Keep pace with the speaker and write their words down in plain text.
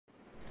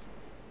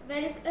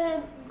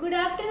Good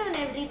afternoon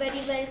everybody,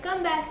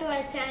 welcome back to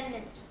our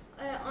channel.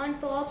 On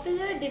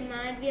popular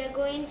demand, we are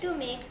going to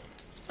make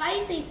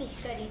spicy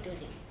fish curry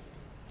today.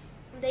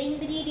 The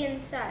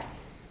ingredients are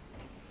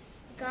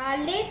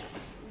garlic,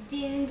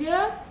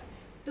 ginger,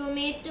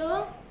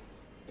 tomatoes,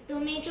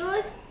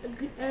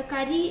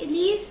 curry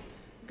leaves,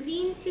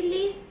 green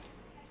chilies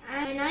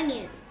and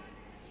onion.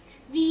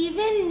 We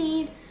even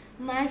need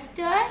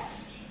mustard,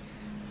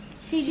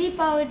 chili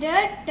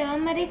powder,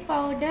 turmeric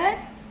powder,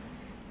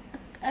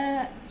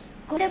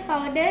 coriander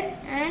powder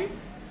and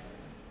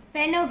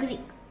fenugreek.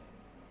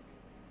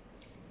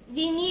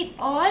 We need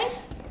oil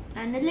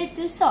and a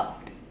little salt.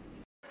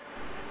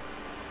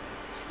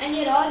 And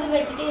here all the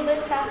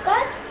vegetables are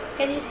cut.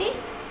 Can you see?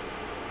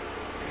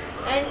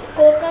 And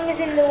kokum is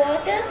in the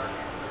water.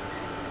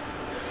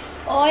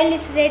 Oil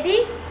is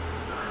ready.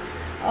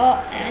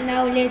 And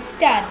now let's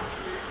start.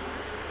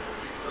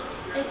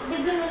 Let's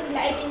begin with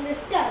lighting the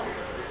stove.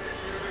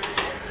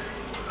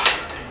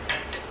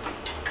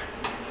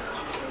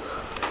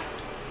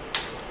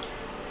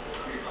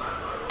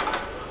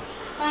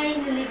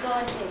 Finally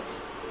got it.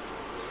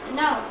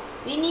 Now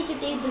we need to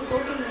take the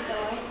coconut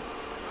oil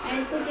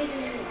and put it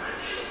in it.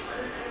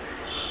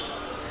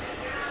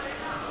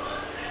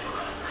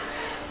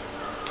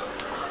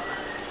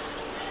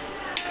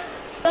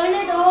 Turn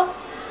it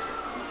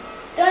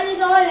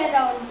all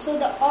around so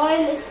the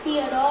oil is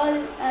smeared all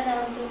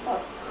around the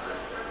pot.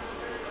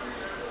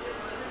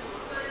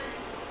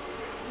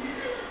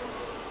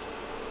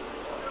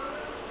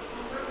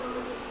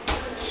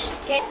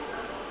 Okay.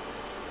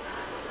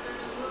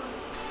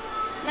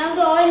 Now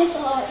the oil is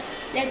hot.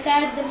 Let's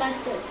add the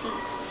mustard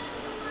seeds.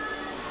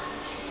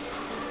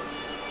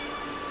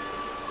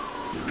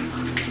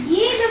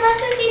 Yay, the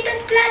mustard seeds are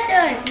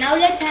splattered. Now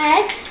let's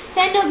add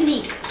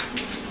fenugreek.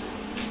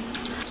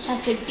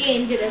 Such a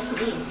dangerous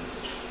name.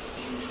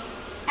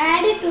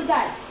 Add it to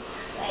that.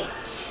 Right.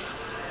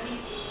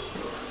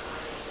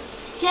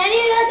 Can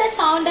you hear the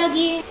sound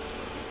again?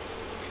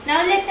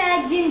 Now let's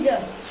add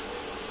ginger.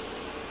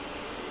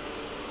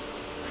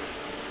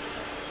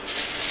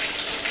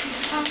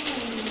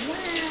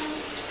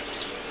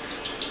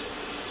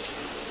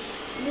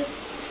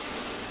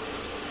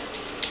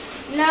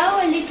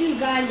 Now a little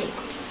garlic.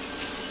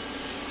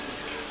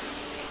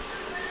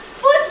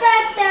 Food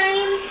fact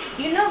time.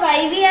 You know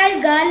why we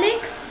add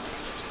garlic?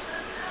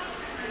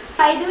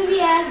 Why do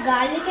we add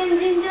garlic and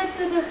ginger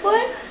to the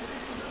food?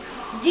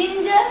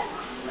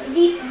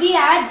 We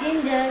add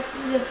ginger to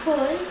the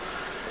food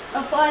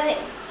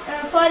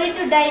for it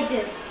to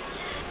digest.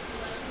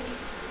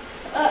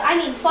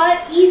 For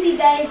easy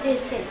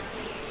digestion.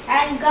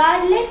 And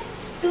garlic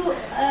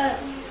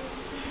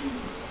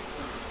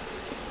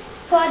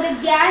for the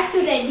gas to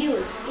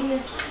reduce.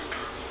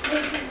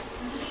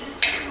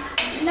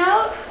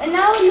 Now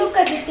look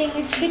at the thing.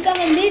 It's become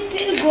a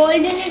little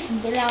goldenish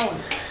brown.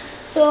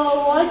 So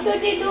what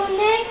should we do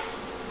next?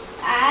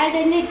 Add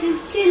a little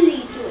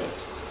chili to it.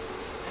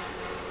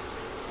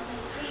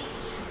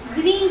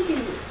 Green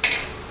chili.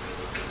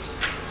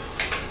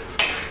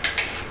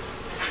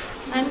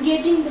 I'm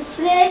getting the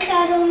fresh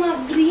aroma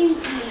of green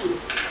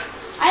chilies.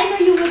 I know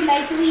you would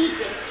like to eat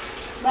it,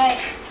 but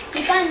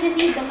you can't just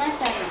eat the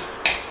masala.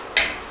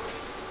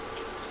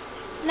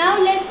 Now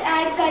let's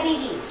add curry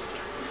leaves.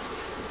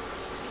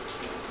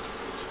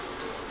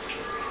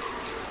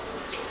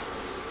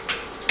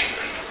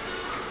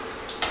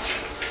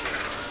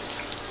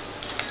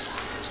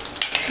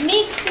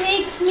 Mix.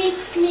 Let's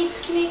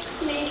mix.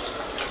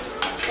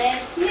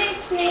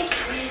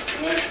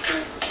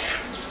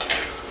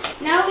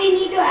 Now we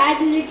need to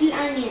add a little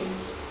onions.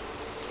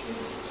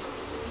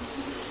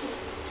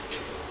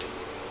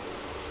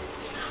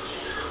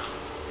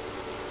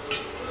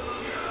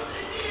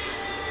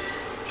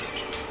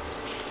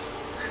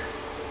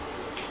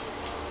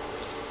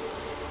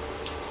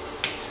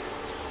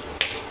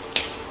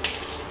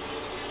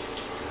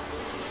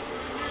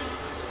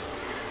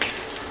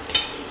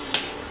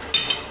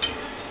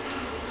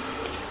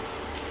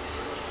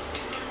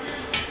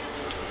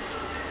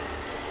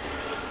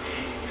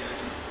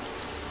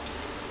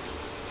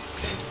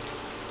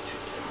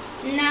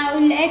 Now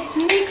let's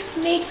mix.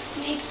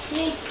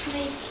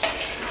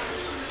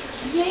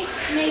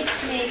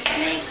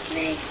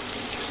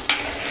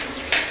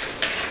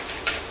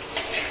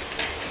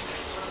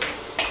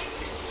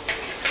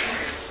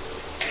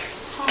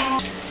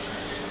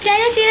 Can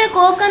you see the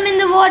kokum in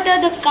the water?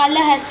 The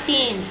color has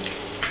changed.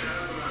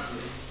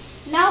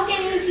 Now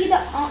can you see the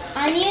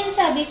onions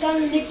have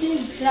become little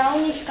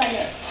brownish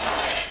color.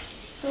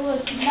 So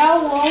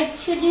now what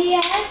should we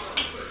add?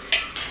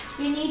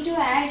 We need to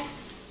add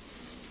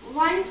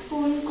 1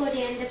 spoon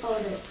coriander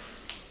powder.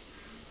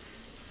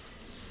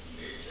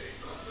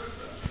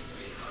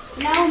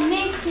 Now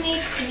mix.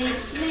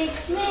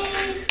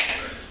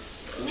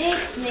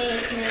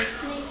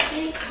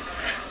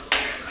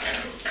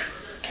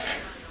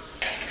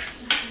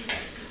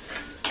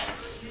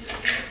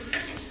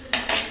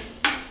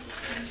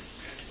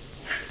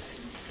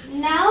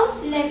 Now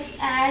let's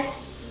add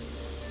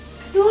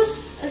 2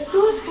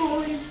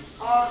 spoons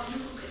of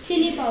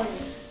chili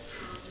powder.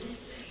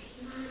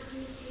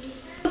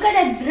 Look at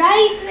that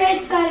bright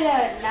red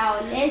color. Now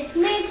let's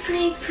mix.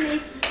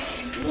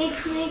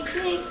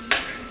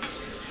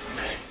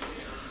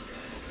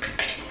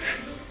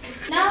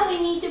 Now we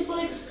need to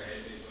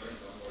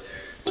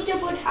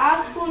put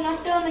half spoon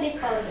of turmeric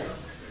powder.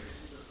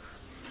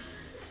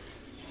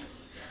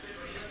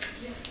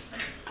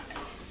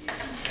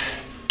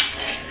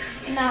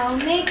 Now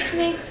mix.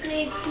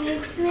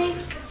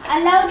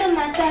 Allow the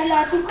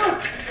masala to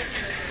cook.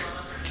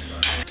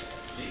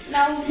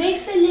 Now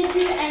mix a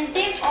little and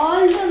take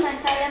all the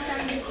masala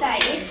from the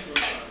side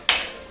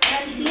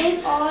and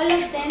place all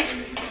of them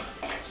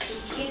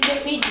in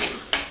the middle.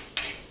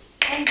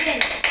 And then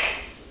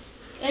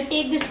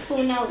take the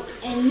spoon out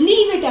and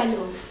leave it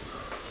alone.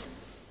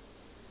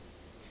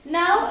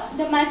 Now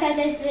the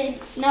masala is ready.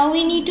 Now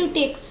we need to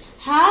take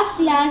half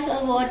glass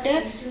of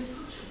water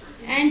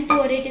and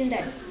pour it in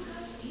that.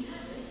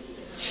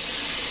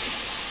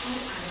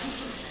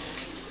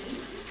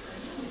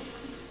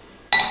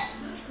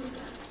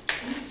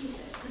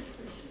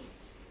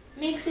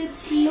 Mix it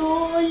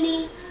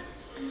slowly,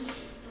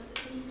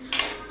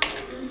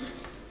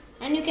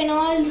 and you can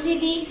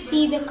already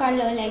see the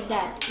color like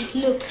that. It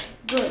looks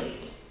good.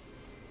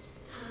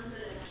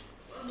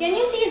 Can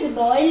you see it's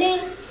boiling?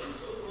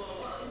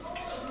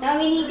 Now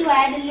we need to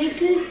add a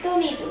little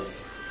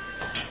tomatoes.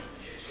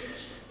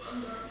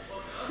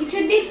 It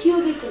should be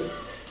cubical.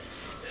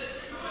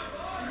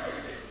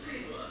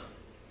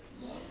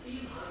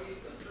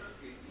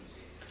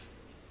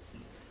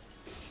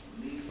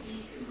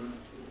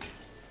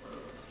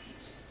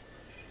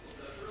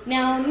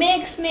 Now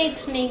mix.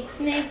 Let's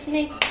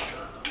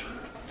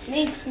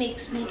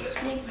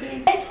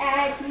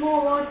add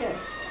more water.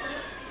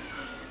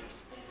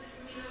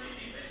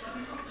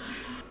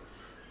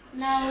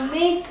 Now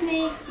mix.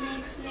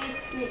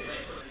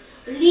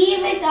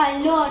 Leave it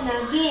alone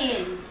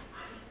again.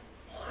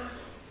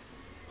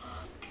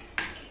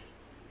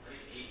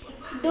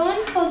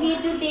 Don't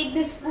forget to take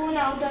the spoon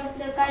out of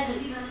the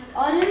curry,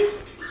 or else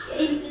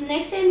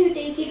next time you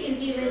take it will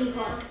be very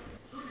hot.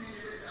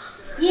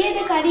 Here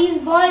the curry is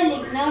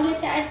boiling. Now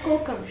let's add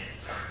kokum.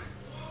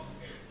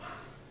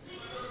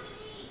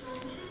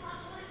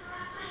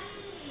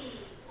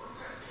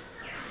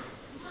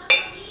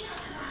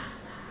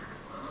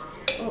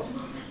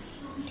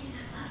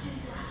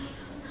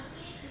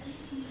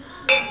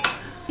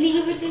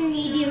 Leave it in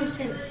medium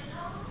simmer.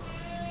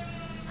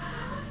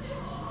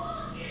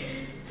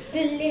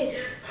 The lid.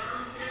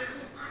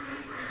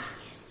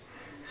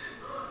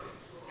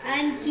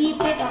 And keep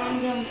it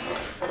on the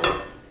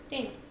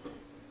thing.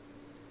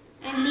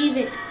 And leave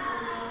it.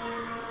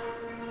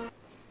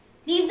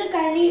 Leave the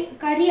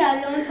curry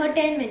alone for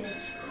 10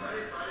 minutes.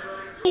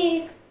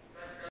 The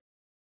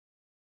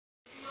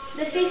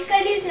fish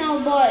curry is now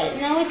boiled.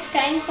 Now it's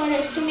time for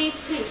us to make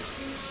fish.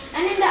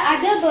 And in the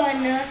other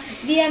burner,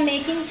 we are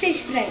making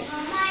fish fry.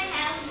 Mama, I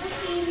have the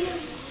favorite.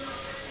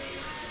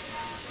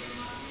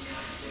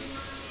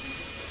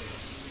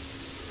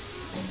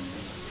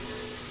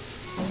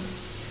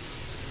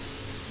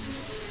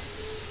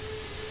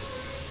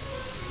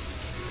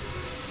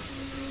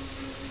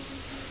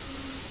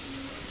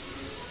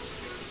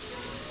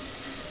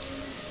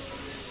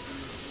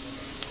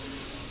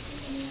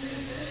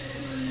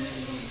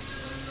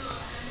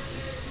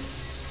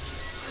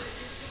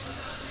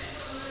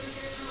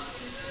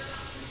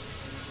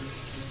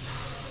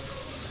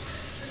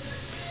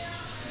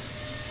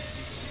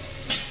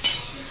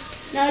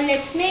 Now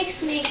let's mix.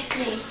 Be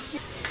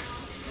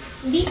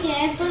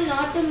careful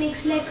not to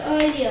mix like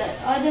earlier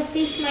or the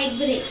fish might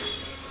break.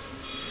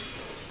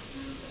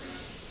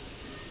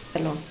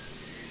 Hello.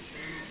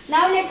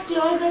 Now let's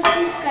close the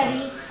fish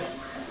curry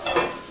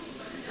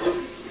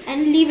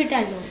and leave it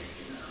alone.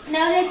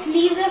 Now let's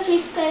leave the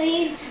fish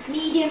curry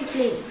medium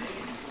flame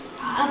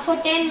for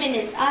 10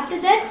 minutes. After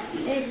that,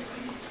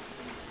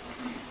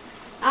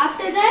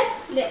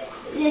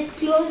 let's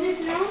close it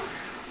now.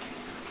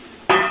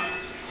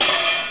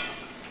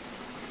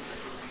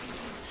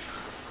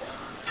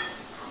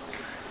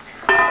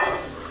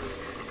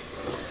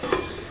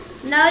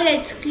 Now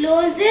let's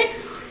close it,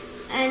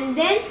 and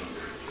then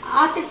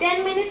after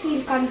 10 minutes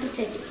we'll come to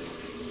check it.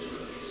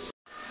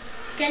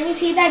 Can you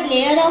see that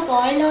layer of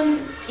oil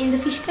in the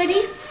fish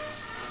curry?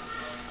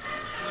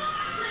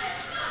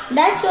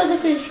 That's how the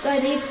fish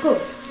curry is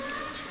cooked.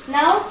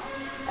 Now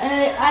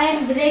I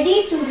am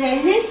ready to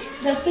relish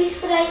the fish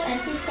fry and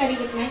fish curry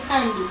with my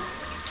family.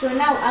 So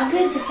now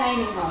Agrit is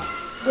signing off.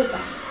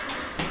 Goodbye.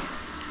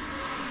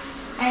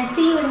 And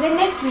see you in the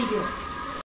next video.